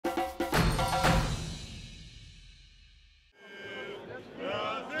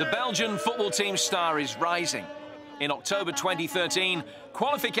The Belgian football team star is rising. In October 2013,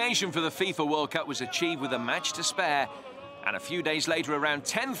 qualification for the FIFA World Cup was achieved with a match to spare, and a few days later around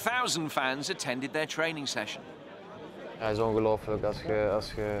 10,000 fans attended their training session. Ja, het is ongelooflijk als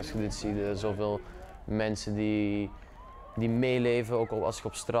je dit ziet. Zoveel mensen die meeleven, ook als je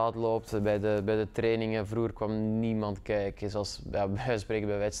op straat loopt, bij de trainingen. Vroeger kwam niemand kijken. Zoals wij spreken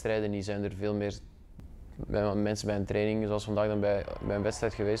bij wedstrijden, die zijn er veel meer mensen bij een training zoals vandaag dan bij een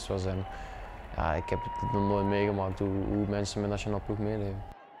wedstrijd geweest was. En ja, ik heb het nog nooit meegemaakt hoe mensen met nationale ploeg meeleven.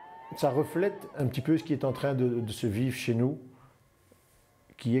 Ça reflète un petit peu ce qui est en train de se vivre chez nous,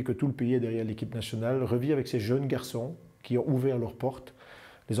 qui est que tout le pays est derrière l'équipe nationale, revit avec ces jeunes garçons qui ont ouvert leurs portes.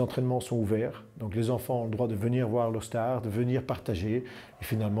 Les entraînements sont ouverts, donc les enfants ont le droit de venir voir leurs stars, de venir partager. Et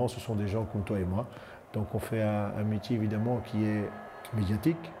finalement, ce sont des gens comme toi et moi. Donc on fait un métier évidemment qui est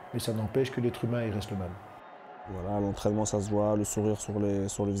médiatique, mais ça n'empêche que l'être humain il reste le même. Voilà, l'entraînement ça se voit, le sourire sur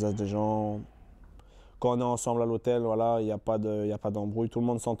le visage des gens. Quand on est ensemble à l'hôtel, voilà, il n'y a pas d'embrouille, tout le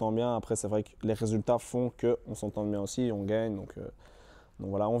monde s'entend bien. Après, c'est vrai que les résultats font qu'on s'entende bien aussi, on gagne. Donc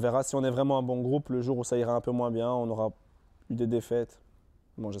voilà, on verra si on est vraiment un bon groupe. Le jour où ça ira un peu moins bien, on aura eu des défaites.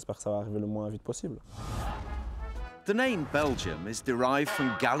 Bon, j'espère que ça va arriver le moins vite possible. The name Belgium is derived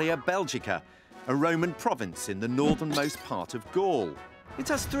from Gallia Belgica, a Roman province in the northernmost part of Gaul. It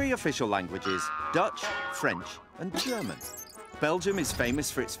has 3 official languages, Dutch, French and German. Belgium is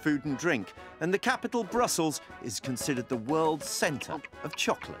famous for its food and drink, and the capital, Brussels, is considered the world's centre of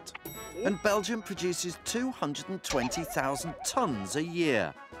chocolate. And Belgium produces 220,000 tonnes a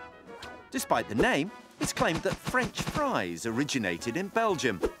year. Despite the name, it's claimed that French fries originated in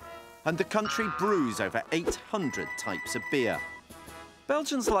Belgium, and the country brews over 800 types of beer.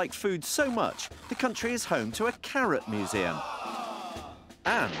 Belgians like food so much, the country is home to a carrot museum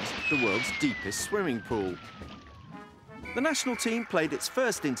and the world's deepest swimming pool. The national team played its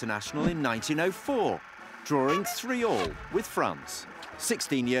first international in 1904, drawing 3-3 with France.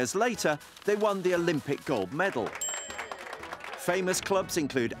 16 years later, they won the Olympic gold medal. Famous clubs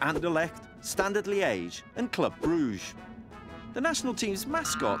include Anderlecht, Standard Liège and Club Bruges. The national team's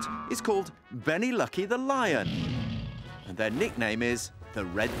mascot is called Benny Lucky the Lion, and their nickname is the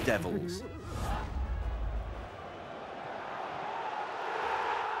Red Devils.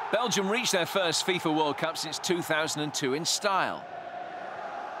 Belgium reached their first FIFA World Cup since 2002 in style.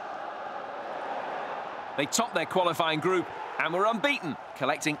 They topped their qualifying group and were unbeaten,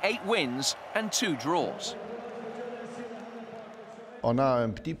 collecting 8 wins and 2 draws. On a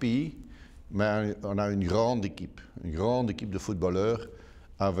un petit pays, mais on a une grande équipe de footballeurs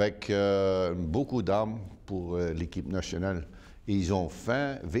avec beaucoup d'âme pour l'équipe nationale. Et ils ont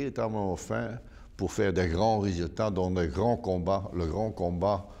faim, véritablement faim, pour faire de grands résultats dans de grands combats, le grand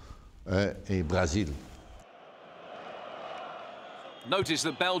combat in Brazil. Notice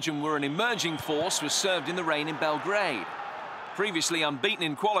that Belgium were an emerging force was served in the rain in Belgrade. Previously unbeaten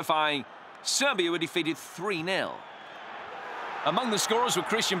in qualifying, Serbia were defeated 3-0. Among the scorers were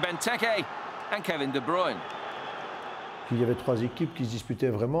Christian Benteke and Kevin De Bruyne. Il y avait 3 équipes qui se disputaient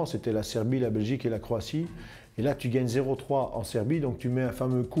vraiment, c'était la Serbie, la Belgique et la Croatie. Et là, tu gagnes 0-3 en Serbie, donc tu mets un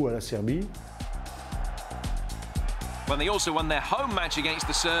fameux coup à la Serbie. When they also won their home match against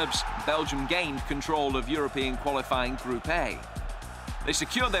the Serbs, Belgium gained control of European qualifying Group A. They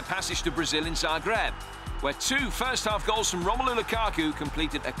secured their passage to Brazil in Zagreb, where 2 first-half goals from Romelu Lukaku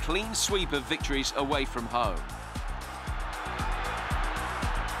completed a clean sweep of victories away from home.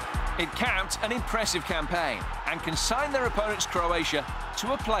 It capped an impressive campaign and consigned their opponents Croatia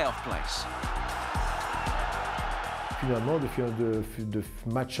to a playoff place. Finalement, de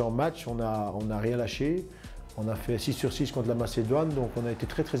match en match, on a rien lâché. On a fait 6/6 contre la Macédoine, donc on a été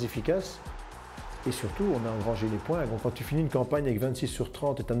très efficace. Et surtout, on a engrangé les points. Donc, quand tu finis une campagne avec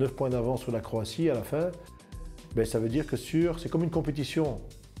 26/30 et tu as 9 points d'avance sur la Croatie à la fin, ben, ça veut dire que c'est comme une compétition.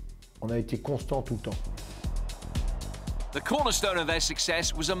 On a été constant tout le temps. The cornerstone of their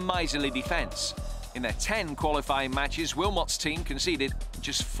success was a miserly defence. In their 10 qualifying matches, Wimots' team conceded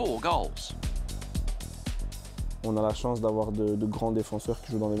just 4 goals. On a la chance d'avoir de grands défenseurs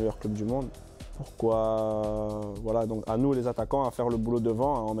qui jouent dans les meilleurs clubs du monde. Pourquoi, voilà, donc à nous les attaquants à faire le boulot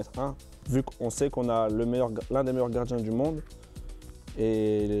devant, à en mettre un, vu qu'on sait qu'on a l'un des meilleurs gardiens du monde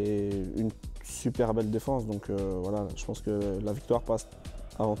et une super belle défense. Donc voilà, je pense que la victoire passe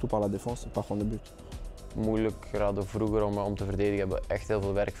avant tout par la défense et par prendre le but. Moeilijk geraden vroeger om te verdedigen. We hebben echt heel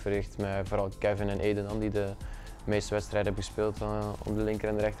veel werk verricht met vooral Kevin en Eden die de meeste wedstrijden hebben gespeeld op de linker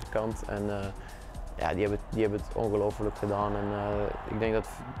en de rechterkant. En ja, die hebben het ongelooflijk gedaan. En ik denk dat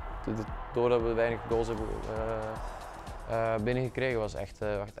doordat we weinig goals hebben binnengekregen was echt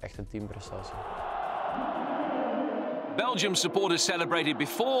een teamprestatie. Belgium supporters celebrated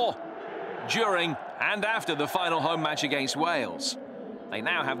before, during and after the final home match against Wales. They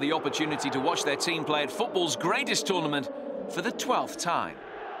now have the opportunity to watch their team play at football's greatest tournament for the 12th time.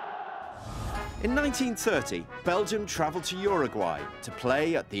 In 1930, Belgium travelled to Uruguay to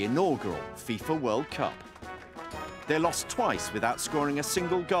play at the inaugural FIFA World Cup. They lost twice without scoring a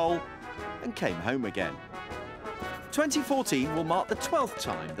single goal and came home again. 2014 will mark the 12th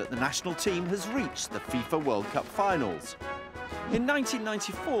time that the national team has reached the FIFA World Cup finals. In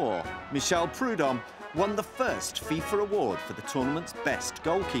 1994, Michel Prudhomme won the first FIFA award for the tournament's best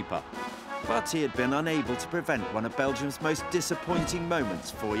goalkeeper. But he had been unable to prevent one of Belgium's most disappointing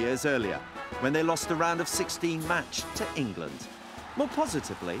moments 4 years earlier, when they lost the round of 16 match to England. More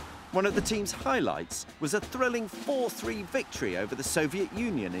positively, one of the team's highlights was a thrilling 4-3 victory over the Soviet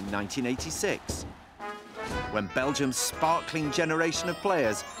Union in 1986, when Belgium's sparkling generation of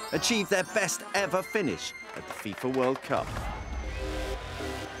players achieved their best ever finish at the FIFA World Cup.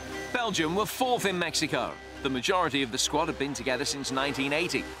 Belgium were 4th in Mexico. The majority of the squad had been together since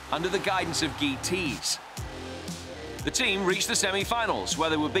 1980, under the guidance of Guy Thies. The team reached the semi-finals, where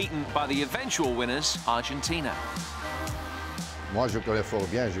they were beaten by the eventual winners, Argentina. Moi, je connais fort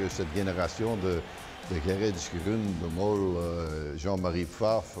bien cette génération de Gerrit Schoen, de Mol, Jean-Marie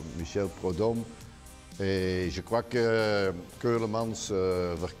Pfaff, Michel Prudhomme. Et je crois que Keulemans,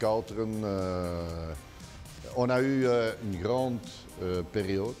 Vertonghen, on a eu une grande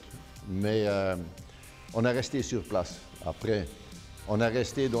période, mais on est resté sur place. Après, on est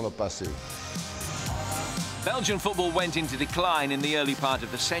resté dans le passé. Belgian football went into decline in the early part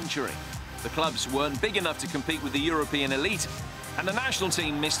of the century. The clubs weren't big enough to compete with the European elite, and the national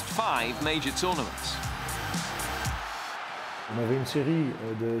team missed 5 major tournaments. On avait une série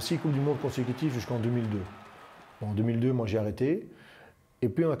de 6 Coupes du Monde consécutives jusqu'en 2002. En 2002, moi j'ai arrêté. Et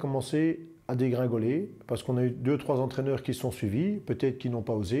puis on a commencé à dégringoler parce qu'on a eu 2-3 entraîneurs qui se sont suivis, peut-être qui n'ont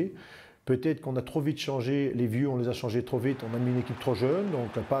pas osé. Peut-être qu'on a trop vite changé les vieux, on les a changés trop vite, on a mis une équipe trop jeune,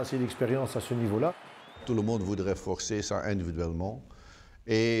 donc pas assez d'expérience à ce niveau-là. Tout le monde voudrait forcer ça individuellement.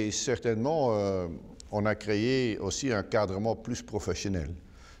 Et certainement, on a créé aussi un cadrement plus professionnel.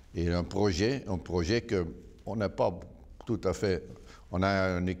 Et un projet qu'on n'a pas tout à fait. On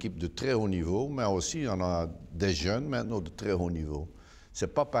a une équipe de très haut niveau, mais aussi on a des jeunes maintenant de très haut niveau. Ce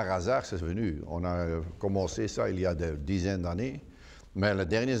n'est pas par hasard que c'est venu. On a commencé ça il y a des dizaines d'années. Mais les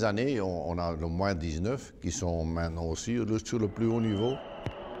dernières années, on a le moins 19 qui sont maintenant aussi sur le plus haut niveau.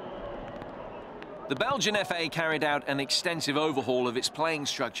 The Belgian FA carried out an extensive overhaul of its playing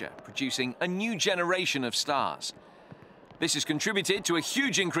structure, producing a new generation of stars. This has contributed to a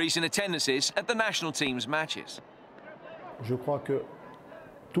huge increase in attendances at the national team's matches. Je crois que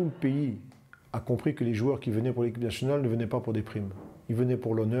tout le pays a compris que les joueurs qui venaient pour l'équipe nationale ne venaient pas pour des primes. Ils venaient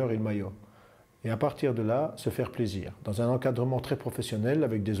pour l'honneur et le maillot. Et à partir de là, se faire plaisir. Dans un encadrement très professionnel,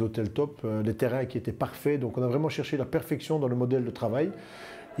 avec des hôtels top, des terrains qui étaient parfaits. Donc on a vraiment cherché la perfection dans le modèle de travail.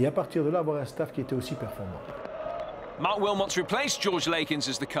 Et à partir de là, avoir un staff qui était aussi performant. Marc Wimots replaced George Lakens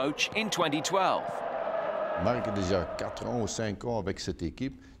as the coach in 2012. Marc a déjà 4 ans ou 5 ans avec cette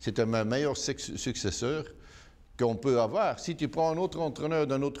équipe. C'est un meilleur successeur qu'on peut avoir. Si tu prends un autre entraîneur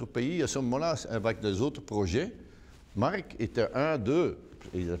d'un autre pays, à ce moment-là, avec des autres projets, Marc était 1, 2,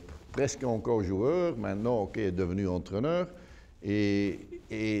 il est presque encore joueur, maintenant il est devenu entraîneur. Et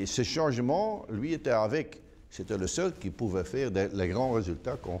ce changement, lui était avec. C'était le seul qui pouvait faire les grands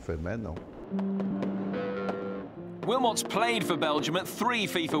résultats qu'on fait maintenant. Wimots played for Belgium at 3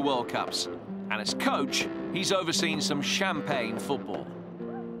 FIFA World Cups. And as coach, he's overseen some champagne football.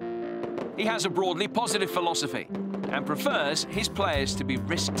 He has a broadly positive philosophy and prefers his players to be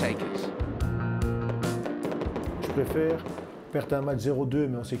risk-takers. Je préfère perdre un match 0-2,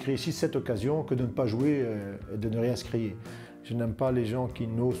 mais on s'est créé 6-7 occasions, que de ne pas jouer et de ne rien se créer. Je n'aime pas les gens qui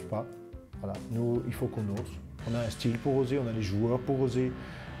n'osent pas. Voilà. Nous, il faut qu'on ose. On a un style pour oser, on a les joueurs pour oser.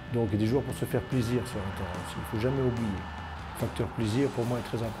 Donc, il y a des joueurs pour se faire plaisir sur un terrain aussi. Il ne faut jamais oublier. Le facteur plaisir, pour moi, est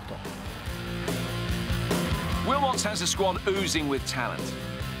très important. Wimots has a squad oozing with talent.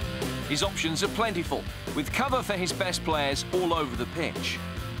 His options are plentiful, with cover for his best players all over the pitch.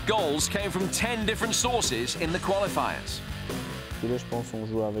 Goals came from 10 different sources in the qualifiers. Je pense qu'on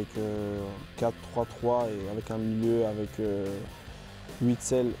joue avec 4-3-3 et avec un milieu avec 8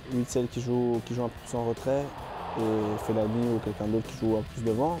 celles qui jouent un peu plus en retrait et Fellaini ou quelqu'un d'autre qui joue un peu plus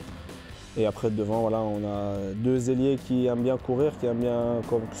devant. Et après devant, voilà, on a 2 ailiers qui aiment bien courir, qui aiment bien,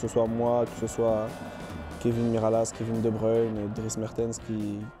 comme que ce soit moi, que ce soit Kevin Miralas, Kevin De Bruyne, Dries Mertens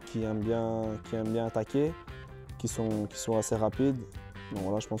qui aiment bien attaquer, qui sont assez rapides. Donc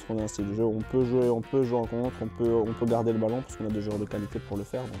voilà, je pense qu'on a un style de jeu. On peut jouer en contre, on peut garder le ballon parce qu'on a des joueurs de qualité pour le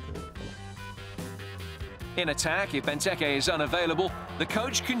faire. Donc, voilà. In attack, if Benteke is unavailable, the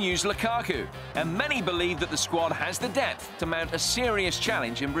coach can use Lukaku, and many believe that the squad has the depth to mount a serious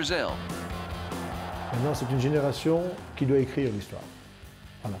challenge in Brazil. Maintenant, c'est une génération qui doit écrire l'histoire.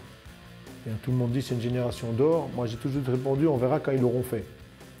 Voilà. Et tout le monde dit que c'est une génération d'or. Moi, j'ai toujours répondu, on verra quand ils l'auront fait.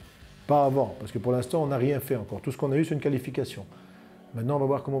 Pas avant, parce que pour l'instant, on n'a rien fait encore. Tout ce qu'on a eu, c'est une qualification. Maintenant, on va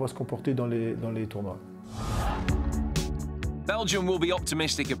voir comment on va se comporter dans les tournois. Belgium will be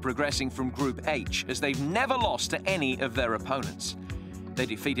optimistic of progressing from Group H, as they've never lost to any of their opponents. They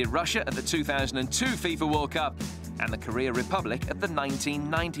defeated Russia at the 2002 FIFA World Cup and the Korea Republic at the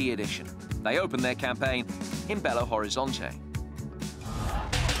 1990 edition. They opened their campaign in Belo Horizonte.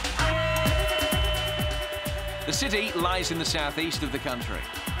 The city lies in the southeast of the country.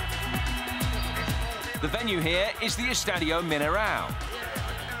 The venue here is the Estadio Mineirão.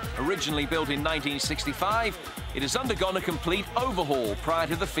 Originally built in 1965, it has undergone a complete overhaul prior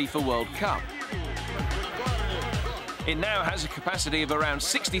to the FIFA World Cup. It now has a capacity of around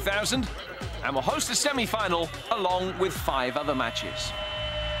 60,000 and will host a semi-final along with 5 other matches.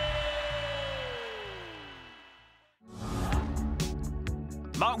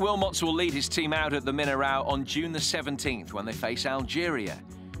 Marc Wimots will lead his team out at the Mineirão on June the 17th when they face Algeria.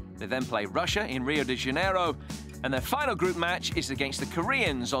 They then play Russia in Rio de Janeiro, and their final group match is against the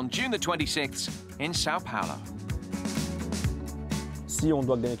Koreans on June the 26th in Sao Paulo. Si on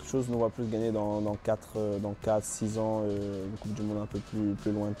doit gagner quelque chose, nous on va plus gagner dans 4-6 ans, une Coupe du Monde un peu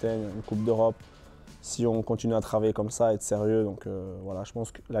plus lointaine, une Coupe d'Europe. Si on continue à travailler comme ça, être sérieux, donc voilà, je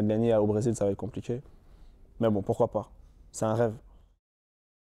pense que la gagner au Brésil, ça va être compliqué. Mais bon, pourquoi pas? C'est un rêve.